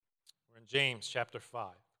James chapter 5,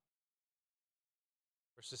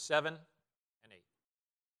 verses 7 and 8.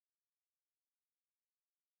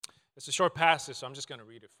 It's a short passage, so I'm just going to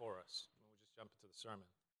read it for us. We'll just jump into the sermon.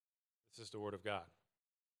 This is the Word of God.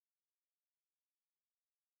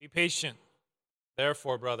 Be patient,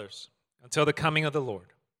 therefore, brothers, until the coming of the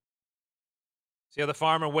Lord. See how the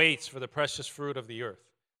farmer waits for the precious fruit of the earth,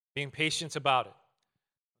 being patient about it,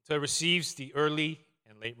 until it receives the early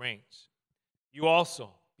and late rains. You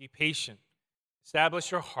also be patient. Establish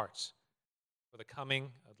your hearts, for the coming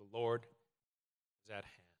of the Lord is at hand.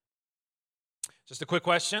 Just a quick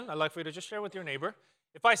question I'd like for you to just share with your neighbor.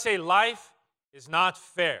 If I say life is not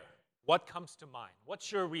fair, what comes to mind?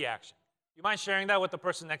 What's your reaction? You mind sharing that with the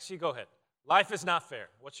person next to you? Go ahead. Life is not fair.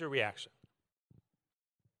 What's your reaction?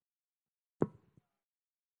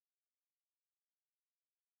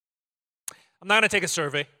 I'm not going to take a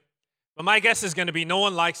survey, but my guess is going to be no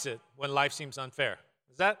one likes it when life seems unfair.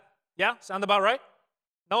 Is that, yeah, sound about right?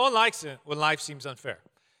 No one likes it when life seems unfair.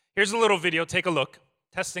 Here's a little video. Take a look,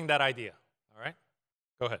 testing that idea. All right?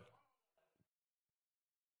 Go ahead.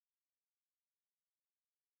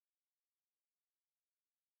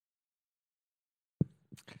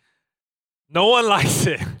 No one likes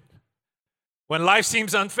it when life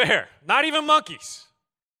seems unfair. Not even monkeys.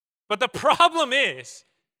 But the problem is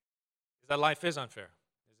that life is unfair,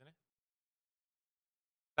 isn't it?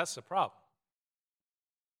 That's the problem.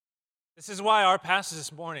 This is why our passage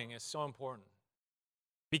this morning is so important.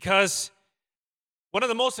 Because one of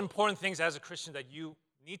the most important things as a Christian that you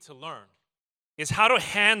need to learn is how to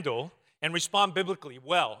handle and respond biblically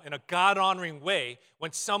well in a God-honoring way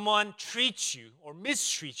when someone treats you, or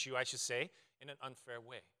mistreats you, I should say, in an unfair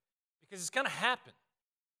way. Because it's going to happen.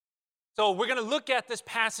 So we're going to look at this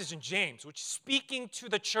passage in James, which is speaking to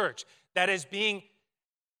the church that is being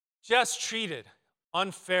just treated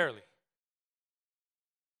unfairly,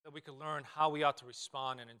 that we can learn how we ought to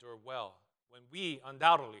respond and endure well when we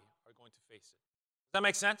undoubtedly are going to face it. Does that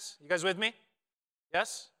make sense? You guys with me?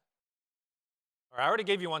 Yes? All right, I already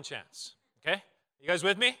gave you one chance, okay? You guys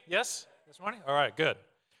with me? Yes? This morning? All right, good.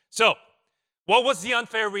 So, what was the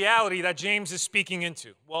unfair reality that James is speaking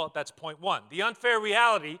into? Well, that's point one. The unfair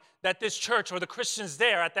reality that this church or the Christians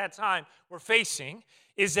there at that time were facing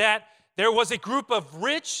is that there was a group of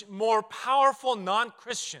rich, more powerful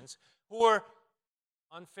non-Christians who were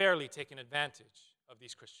unfairly taking advantage of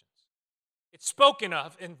these Christians. It's spoken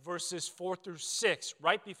of in verses 4 through 6,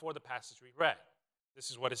 right before the passage we read.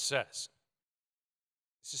 This is what it says.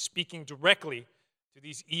 This is speaking directly to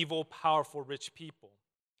these evil, powerful, rich people.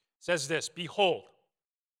 It says this, behold,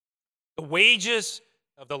 the wages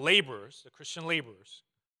of the laborers, the Christian laborers,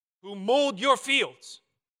 who mowed your fields,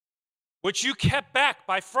 which you kept back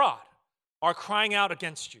by fraud, are crying out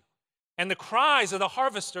against you. And the cries of the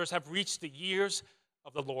harvesters have reached the ears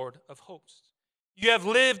of the Lord of hosts. You have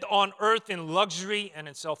lived on earth in luxury and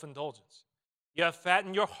in self-indulgence. You have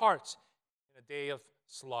fattened your hearts in a day of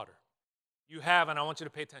slaughter. You have, and I want you to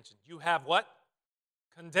pay attention, you have what?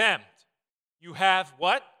 Condemned. You have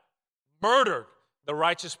what? Murdered the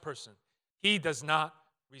righteous person. He does not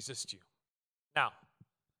resist you. Now,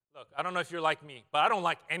 look, I don't know if you're like me, but I don't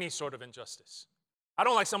like any sort of injustice. I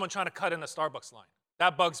don't like someone trying to cut in a Starbucks line.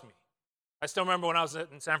 That bugs me. I still remember when I was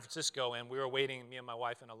in San Francisco and we were waiting, me and my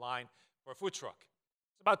wife, in a line for a food truck.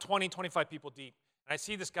 It's about 20, 25 people deep. And I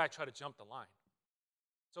see this guy try to jump the line.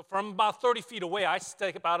 So from about 30 feet away, I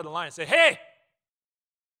step out of the line and say, hey,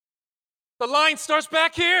 the line starts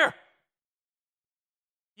back here.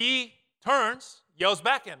 He turns, yells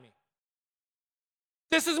back at me.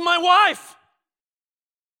 This is my wife.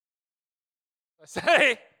 I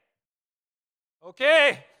say,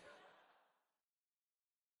 okay.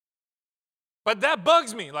 But that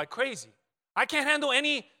bugs me like crazy. I can't handle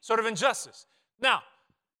any sort of injustice. Now,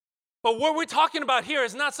 but what we're talking about here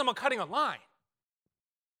is not someone cutting a line.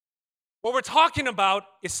 What we're talking about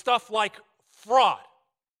is stuff like fraud,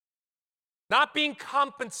 not being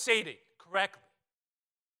compensated correctly.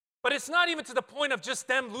 But it's not even to the point of just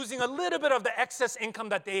them losing a little bit of the excess income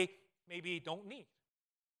that they maybe don't need.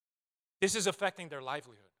 This is affecting their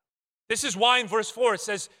livelihood. This is why in verse 4 it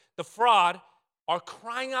says, the fraud are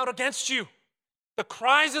crying out against you. The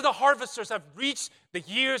cries of the harvesters have reached the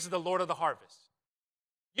ears of the Lord of the harvest.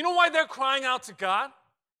 You know why they're crying out to God?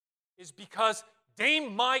 Is because they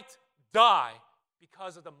might die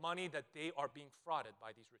because of the money that they are being frauded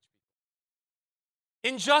by these rich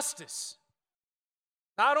people. Injustice.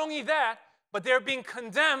 Not only that, but they're being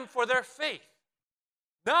condemned for their faith.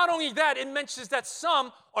 Not only that, it mentions that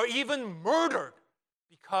some are even murdered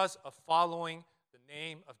because of following the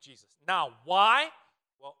name of Jesus. Now, why?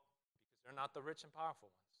 Well, because they're not the rich and powerful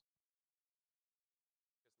ones.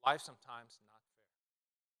 life sometimes not fair,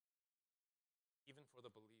 even for the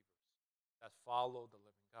believers that follow the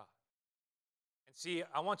living God. And see,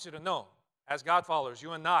 I want you to know, as God followers,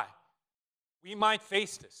 you and I, we might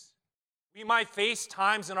face this. We might face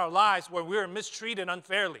times in our lives where we're mistreated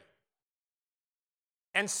unfairly.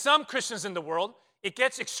 And some Christians in the world, it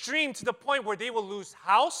gets extreme to the point where they will lose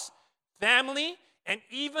house, family, and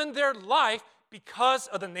even their life because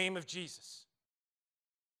of the name of Jesus.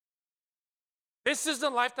 This is the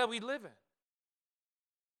life that we live in.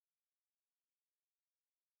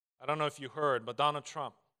 I don't know if you heard, but Donald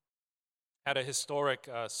Trump had a historic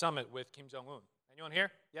summit with Kim Jong-un. Anyone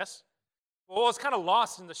here? Yes? Well, what was kind of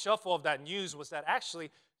lost in the shuffle of that news was that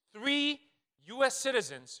actually 3 U.S.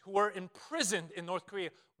 citizens who were imprisoned in North Korea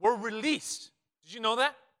were released. Did you know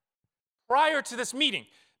that? Prior to this meeting,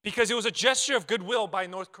 because it was a gesture of goodwill by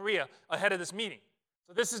North Korea ahead of this meeting.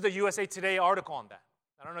 So this is the USA Today article on that.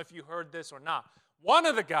 I don't know if you heard this or not. One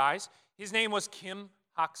of the guys, his name was Kim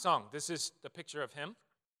Hak-sung. This is the picture of him.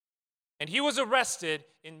 And he was arrested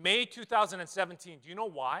in May 2017. Do you know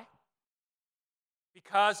why?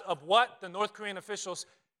 Because of what the North Korean officials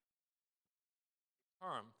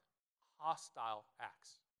termed hostile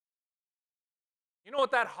acts. You know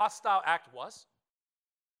what that hostile act was?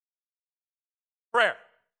 Prayer.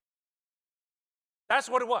 That's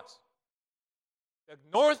what it was. The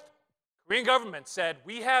North Korean government said,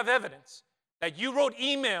 we have evidence that you wrote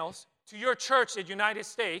emails to your church in the United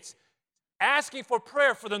States asking for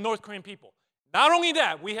prayer for the North Korean people. Not only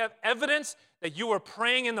that, we have evidence that you were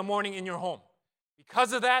praying in the morning in your home.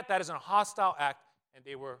 Because of that, that is a hostile act, and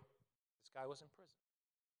this guy was in prison.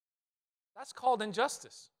 That's called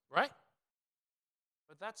injustice, right?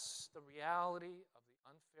 But that's the reality of the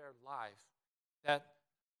unfair life that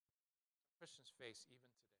Christians face even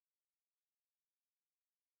today.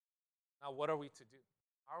 Now, what are we to do?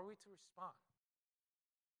 How are we to respond?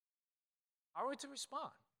 How are we to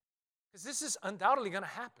respond? Because this is undoubtedly going to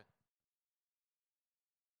happen.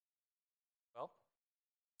 Well,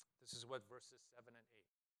 this is what verses 7 and 8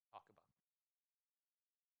 talk about.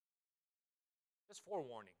 Just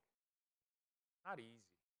forewarning. Not easy.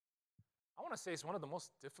 I want to say it's one of the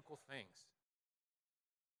most difficult things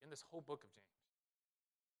in this whole book of James.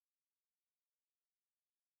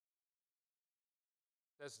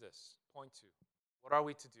 It says this, point 2. What are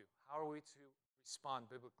we to do? How are we to respond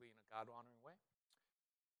biblically in a God-honoring way?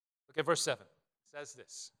 Look at verse 7. It says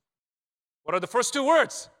this. What are the first 2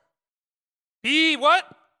 words? Be what?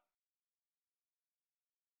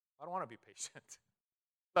 I don't want to be patient.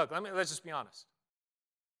 Look, let's just be honest.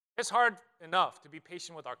 It's hard enough to be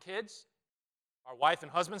patient with our kids, our wife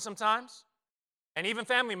and husband sometimes, and even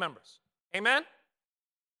family members. Amen?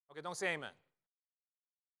 Okay, don't say amen.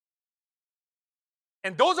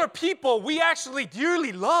 And those are people we actually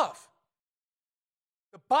dearly love.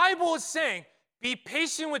 The Bible is saying, be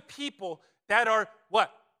patient with people that are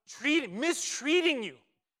what? Mistreating you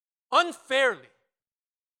unfairly.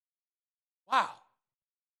 Wow.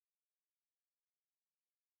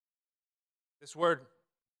 This word,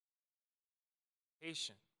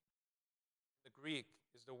 patient, in the Greek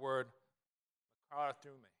is the word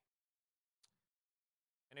makarathume.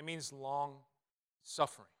 And it means long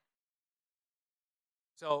suffering.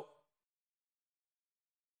 So,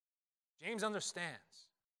 James understands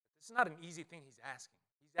that this is not an easy thing he's asking.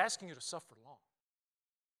 He's asking you to suffer long.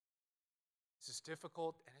 This is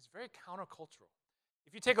difficult, and it's very countercultural.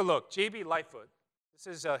 If you take a look, J.B. Lightfoot, this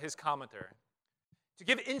is his commentary. To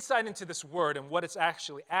give insight into this word and what it's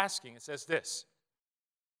actually asking, it says this.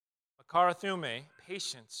 Makarathume,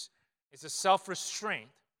 patience, is a self-restraint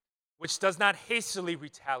which does not hastily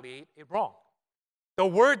retaliate a wrong. The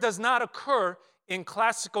word does not occur in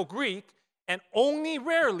classical Greek and only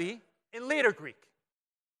rarely in later Greek.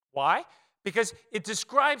 Why? Because it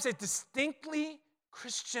describes a distinctly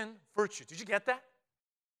Christian virtue. Did you get that?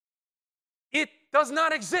 It does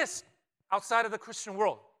not exist outside of the Christian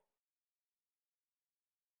world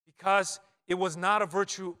because it was not a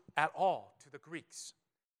virtue at all to the Greeks.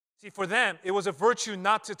 See, for them, it was a virtue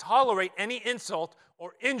not to tolerate any insult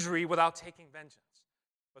or injury without taking vengeance.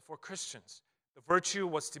 But for Christians, the virtue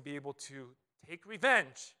was to be able to take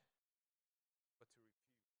revenge, but to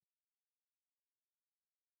refuse.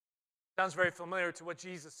 Sounds very familiar to what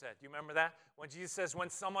Jesus said. Do you remember that? When Jesus says,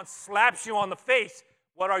 when someone slaps you on the face,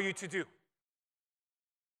 what are you to do?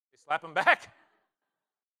 They slap him back?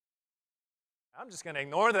 I'm just going to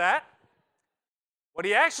ignore that. What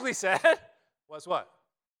he actually said was what?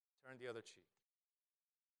 Turn the other cheek.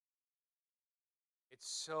 It's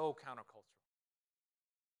so countercultural.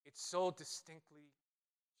 It's so distinctly Jesus.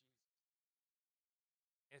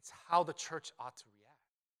 It's how the church ought to react.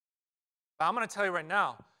 But I'm going to tell you right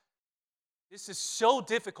now, This is so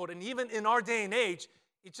difficult, and even in our day and age,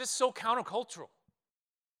 it's just so countercultural.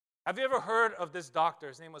 Have you ever heard of this doctor?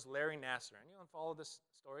 His name was Larry Nassar. Anyone follow this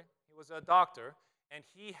story? He was a doctor, and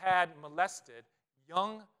he had molested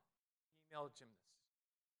young female gymnasts.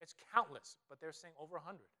 It's countless, but they're saying over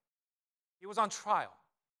 100. He was on trial.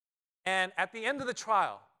 And at the end of the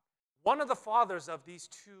trial, one of the fathers of these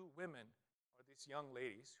two women, or these young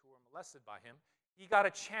ladies who were molested by him, he got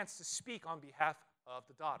a chance to speak on behalf of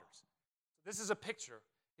the daughters. This is a picture.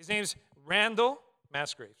 His name's Randall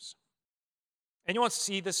Masgraves. Anyone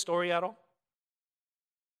see this story at all?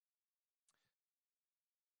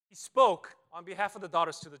 He spoke on behalf of the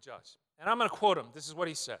daughters to the judge. And I'm going to quote him. This is what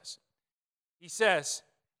he says. He says,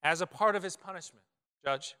 as a part of his punishment,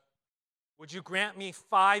 Judge, would you grant me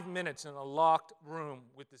 5 minutes in a locked room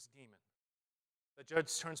with this demon? The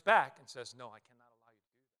judge turns back and says, no, I cannot allow you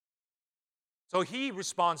to do that. So he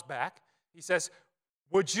responds back. He says,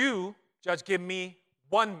 would you, Judge, give me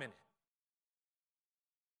 1 minute?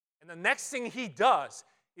 And the next thing he does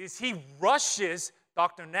is he rushes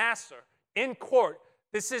Dr. Nassar in court.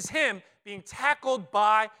 This is him being tackled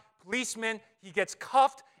by policemen. He gets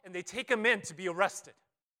cuffed, and they take him in to be arrested.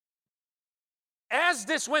 As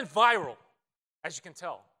this went viral, as you can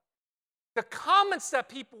tell, the comments that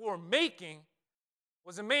people were making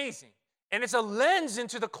was amazing. And it's a lens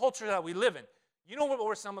into the culture that we live in. You know what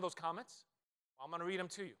were some of those comments? Well, I'm going to read them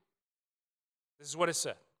to you. This is what it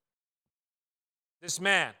said. This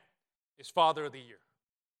man is Father of the Year.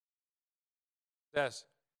 It says,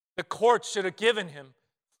 the court should have given him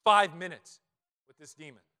 5 minutes with this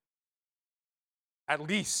demon. At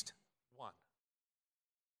least one.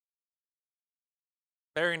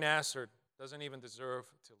 Larry Nassar doesn't even deserve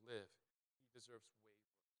to live. He deserves way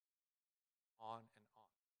worse. On and on.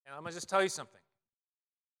 And I'm going to just tell you something.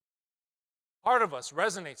 Part of us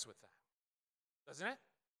resonates with that, doesn't it?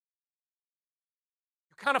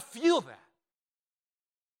 You kind of feel that.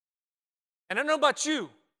 And I don't know about you,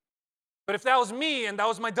 but if that was me and that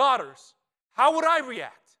was my daughters, how would I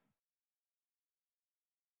react?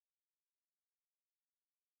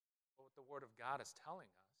 But what the Word of God is telling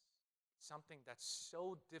us, something that's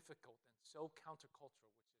so difficult and so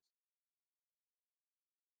countercultural,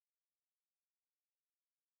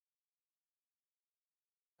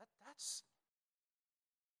 which is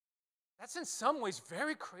that's in some ways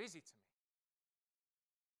very crazy to me.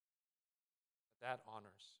 But that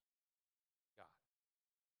honors God.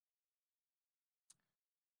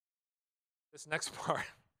 This next part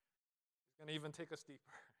is going to even take us deeper.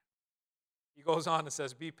 He goes on and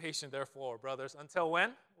says, be patient, therefore, brothers. Until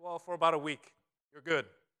when? Well, for about a week. You're good.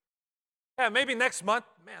 Yeah, maybe next month.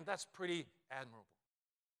 Man, that's pretty admirable.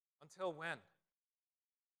 Until when?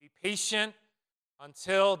 Be patient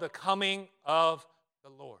until the coming of the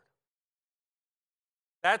Lord.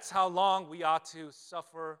 That's how long we ought to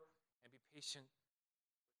suffer and be patient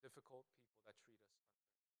with difficult people that treat us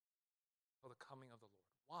unfairly. Until the coming of the Lord.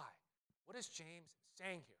 Why? What is James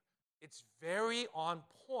saying here? It's very on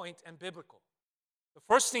point and biblical. The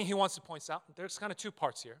first thing he wants to point out, there's kind of two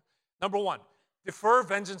parts here. Number one, defer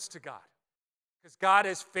vengeance to God. Because God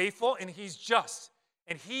is faithful and he's just.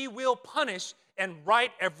 And he will punish and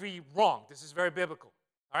right every wrong. This is very biblical.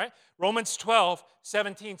 All right? Romans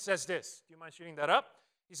 12:17 says this. Do you mind shooting that up?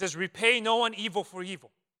 He says, repay no one evil for evil,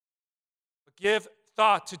 but give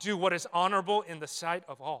thought to do what is honorable in the sight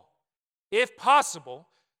of all. If possible,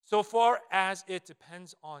 so far as it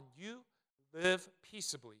depends on you, live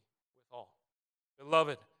peaceably with all.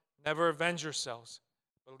 Beloved, never avenge yourselves,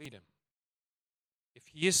 but lead him. If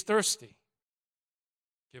he is thirsty,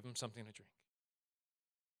 give him something to drink.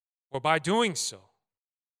 For by doing so,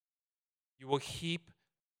 you will heap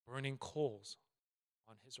burning coals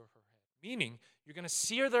on his or her head. Meaning, you're going to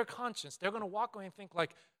sear their conscience. They're going to walk away and think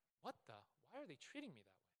like, why are they treating me that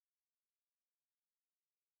way?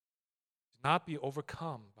 Do not be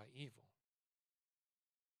overcome by evil.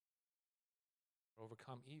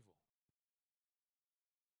 Overcome evil.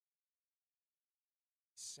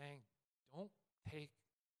 He's saying, don't take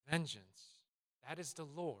vengeance. That is the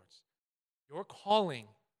Lord's. Your calling is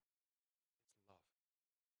love.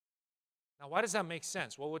 Now, why does that make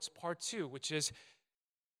sense? Well, it's part two, which is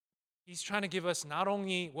he's trying to give us not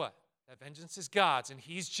only what? That vengeance is God's, and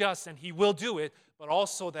he's just, and he will do it, but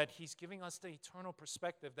also that he's giving us the eternal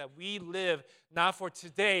perspective that we live not for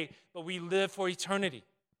today, but we live for eternity.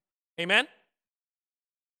 Amen?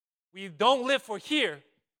 We don't live for here,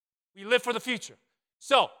 we live for the future.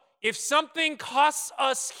 So, if something costs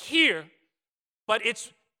us here, but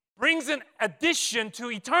it brings an addition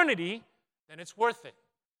to eternity, then it's worth it,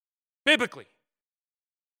 biblically.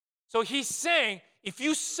 So he's saying, if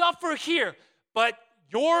you suffer here, but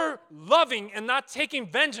your loving and not taking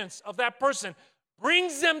vengeance of that person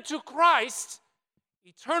brings them to Christ,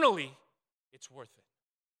 eternally, it's worth it.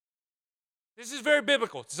 This is very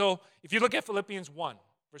biblical. So if you look at Philippians 1,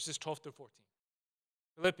 verses 12 through 14.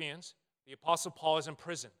 Philippians, the Apostle Paul is in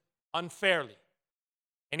prison unfairly.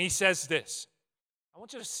 And he says this. I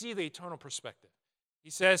want you to see the eternal perspective. He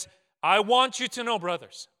says, I want you to know,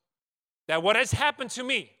 brothers, that what has happened to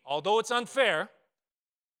me, although it's unfair,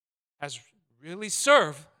 has really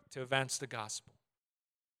served to advance the gospel,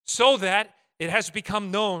 so that it has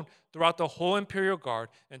become known throughout the whole imperial guard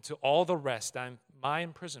and to all the rest that my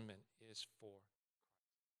imprisonment is for Christ.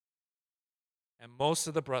 And most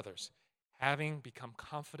of the brothers, having become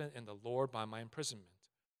confident in the Lord by my imprisonment,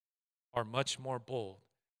 are much more bold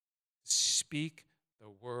to speak the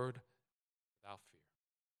word without fear.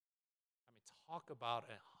 I mean, talk about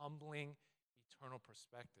a humbling, eternal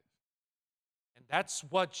perspective. And that's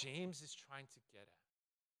what James is trying to get at.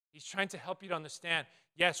 He's trying to help you to understand,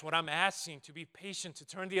 yes, what I'm asking, to be patient, to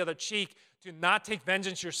turn the other cheek, to not take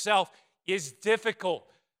vengeance yourself, is difficult.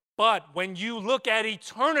 But when you look at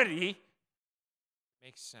eternity, it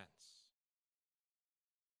makes sense.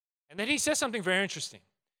 And then he says something very interesting.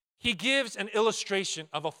 He gives an illustration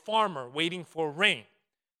of a farmer waiting for rain.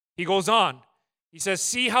 He goes on. He says,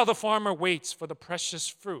 see how the farmer waits for the precious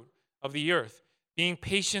fruit of the earth, being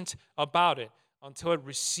patient about it until it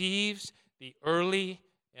receives the early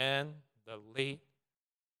and the late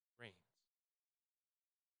rains.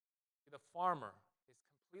 The farmer is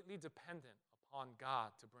completely dependent upon God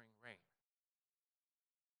to bring rain.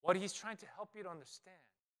 What he's trying to help you to understand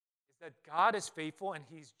is that God is faithful and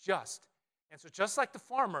he's just. And so just like the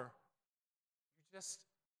farmer, you just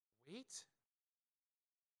wait,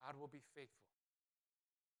 God will be faithful.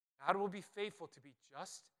 God will be faithful to be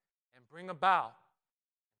just and bring about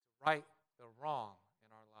and to right the wrong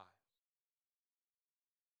in our lives.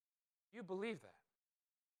 Do you believe that?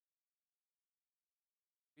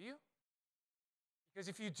 Do you? Because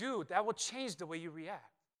if you do, that will change the way you react.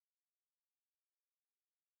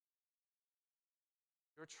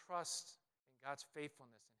 Your trust in God's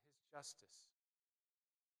faithfulness and his justice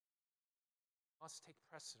must take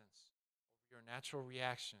precedence over your natural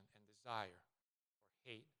reaction and desire for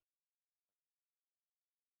hate.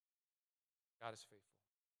 God is faithful.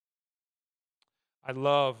 I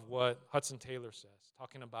love what Hudson Taylor says,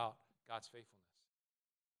 talking about God's faithfulness.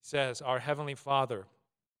 He says, our Heavenly Father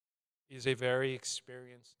is a very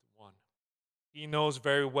experienced one. He knows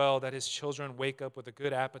very well that his children wake up with a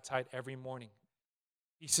good appetite every morning.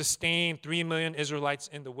 He sustained 3 million Israelites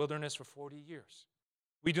in the wilderness for 40 years.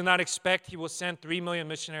 We do not expect he will send 3 million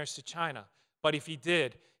missionaries to China, but if he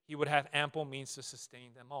did, he would have ample means to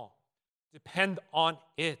sustain them all. Depend on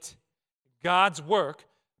it. God's work,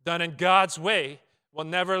 done in God's way, will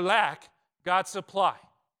never lack God's supply.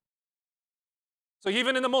 So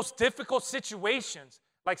even in the most difficult situations,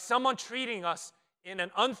 like someone treating us in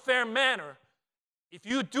an unfair manner, if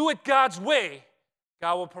you do it God's way,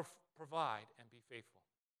 God will provide and be faithful.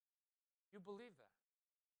 You believe that?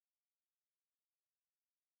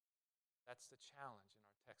 That's the challenge in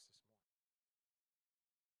our text this morning.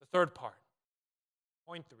 The third part,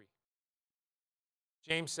 point 3.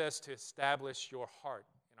 James says to establish your heart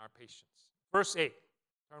in our patience. Verse 8,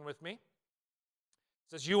 turn with me. It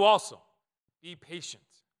says, you also be patient.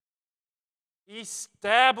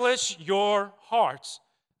 Establish your hearts,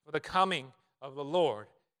 for the coming of the Lord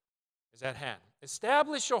is at hand.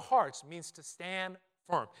 Establish your hearts means to stand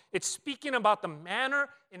firm. It's speaking about the manner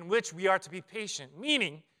in which we are to be patient,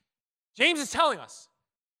 meaning James is telling us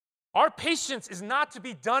our patience is not to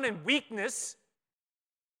be done in weakness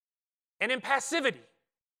and in passivity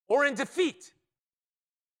or in defeat,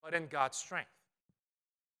 but in God's strength.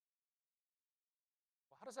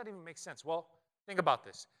 Well, how does that even make sense? Well, think about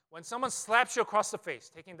this. When someone slaps you across the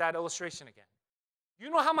face, taking that illustration again, you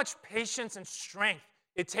know how much patience and strength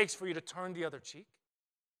it takes for you to turn the other cheek?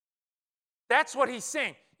 That's what he's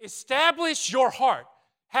saying. Establish your heart.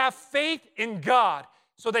 Have faith in God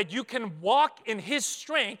so that you can walk in his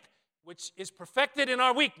strength, which is perfected in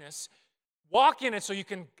our weakness. Walk in it so you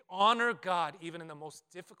can honor God even in the most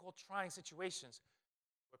difficult, trying situations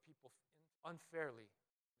where people unfairly mistreat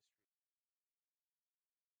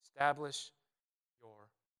you. Establish your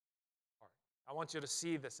heart. I want you to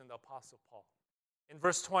see this in the Apostle Paul. In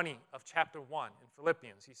verse 20 of chapter 1 in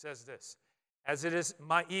Philippians, he says this, as it is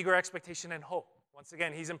my eager expectation and hope. Once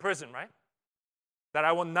again, he's in prison, right? That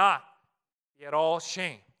I will not be at all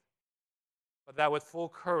ashamed, but that with full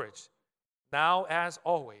courage, now as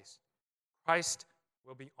always, Christ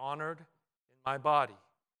will be honored in my body,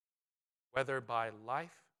 whether by life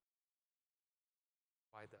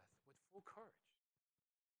or by death. With full courage.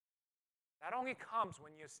 that only comes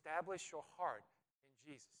when you establish your heart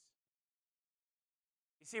in Jesus.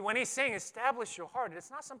 You see, when he's saying establish your heart,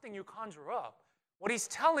 it's not something you conjure up. What he's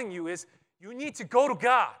telling you is you need to go to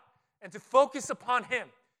God and to focus upon him.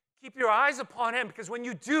 Keep your eyes upon him, because when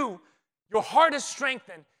you do, your heart is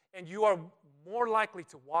strengthened and you are more likely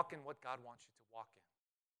to walk in what God wants you to walk in.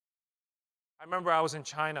 I remember I was in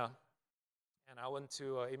China, and I went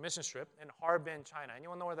to a mission trip in Harbin, China.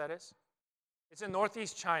 Anyone know where that is? It's in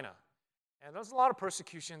northeast China. And there's a lot of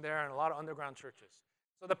persecution there and a lot of underground churches.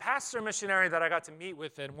 So the pastor missionary that I got to meet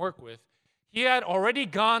with and work with, he had already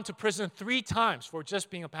gone to prison 3 times for just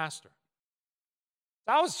being a pastor.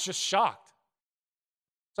 So I was just shocked.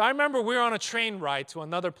 So I remember we were on a train ride to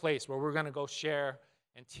another place where we were going to go share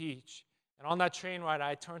and teach. And on that train ride,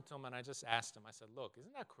 I turned to him and I just asked him, I said, look,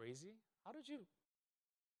 isn't that crazy? How do you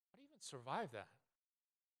even survive that?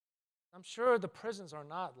 I'm sure the prisons are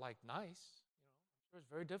not like nice. I'm sure it's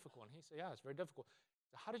very difficult. And he said, yeah, it's very difficult.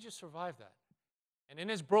 So how did you survive that? And in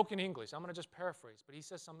his broken English, I'm going to just paraphrase, but he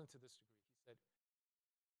says something to this degree. He said,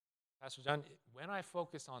 Pastor John, when I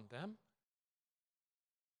focus on them,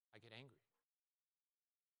 I get angry.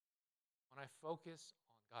 When I focus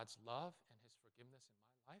on God's love and his forgiveness in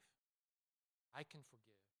my life, I can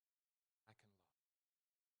forgive, I can love.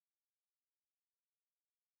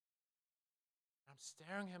 And I'm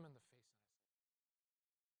staring him in the face and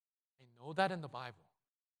I said, I know that in the Bible.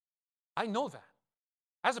 I know that.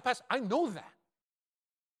 As a pastor, I know that.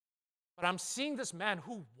 But I'm seeing this man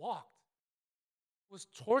who walked, who was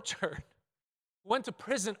tortured, who went to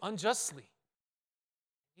prison unjustly.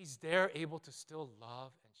 He's there able to still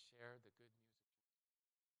love and share the good news of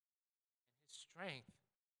Jesus. And his strength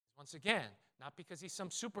is, once again, not because he's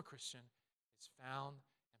some super Christian, is found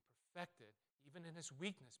and perfected even in his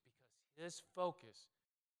weakness, because his focus,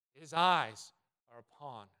 his eyes are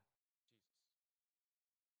upon Jesus.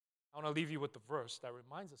 I want to leave you with the verse that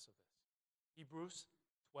reminds us of this. Hebrews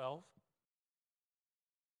 12,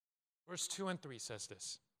 verse 2 and 3 says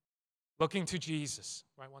this. Looking to Jesus,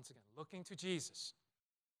 right, once again, looking to Jesus,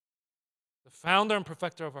 the founder and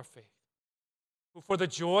perfecter of our faith, who for the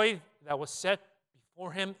joy that was set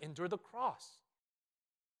before him endured the cross,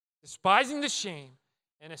 despising the shame,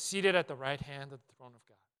 and is seated at the right hand of the throne of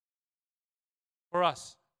God. For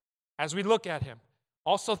us, as we look at him,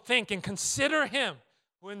 also think and consider him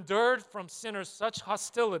who endured from sinners such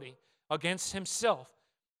hostility against himself,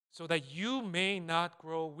 so that you may not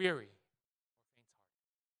grow weary or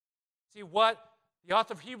faint-hearted. See, what the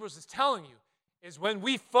author of Hebrews is telling you is when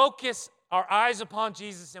we focus our eyes upon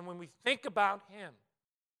Jesus and when we think about him,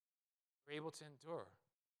 we're able to endure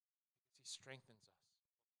because he strengthens us.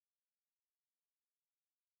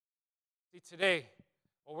 See, today,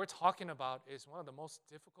 what we're talking about is one of the most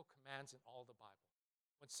difficult commands in all the Bible.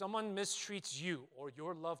 When someone mistreats you or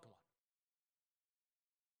your loved one,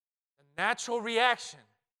 the natural reaction,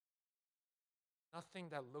 nothing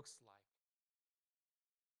that looks like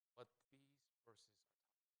what these verses are talking about.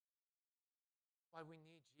 That's why we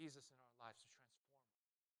need Jesus in our lives to transform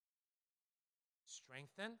us,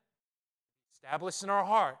 strengthen, establish in our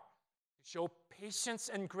heart, to show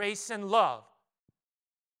patience and grace and love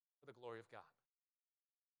for the glory of God.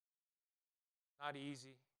 Not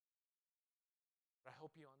easy, but I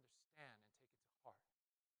hope you understand and take it to heart.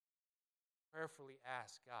 Prayerfully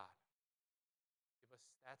ask God, give us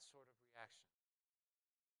that sort of reaction.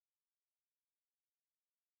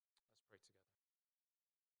 Let's pray together.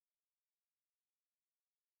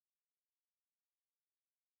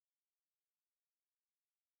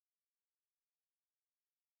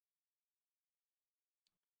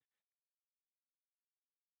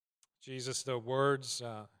 Jesus, the words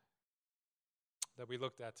that we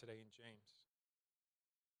looked at today in James,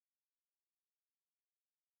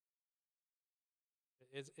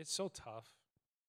 it's so tough.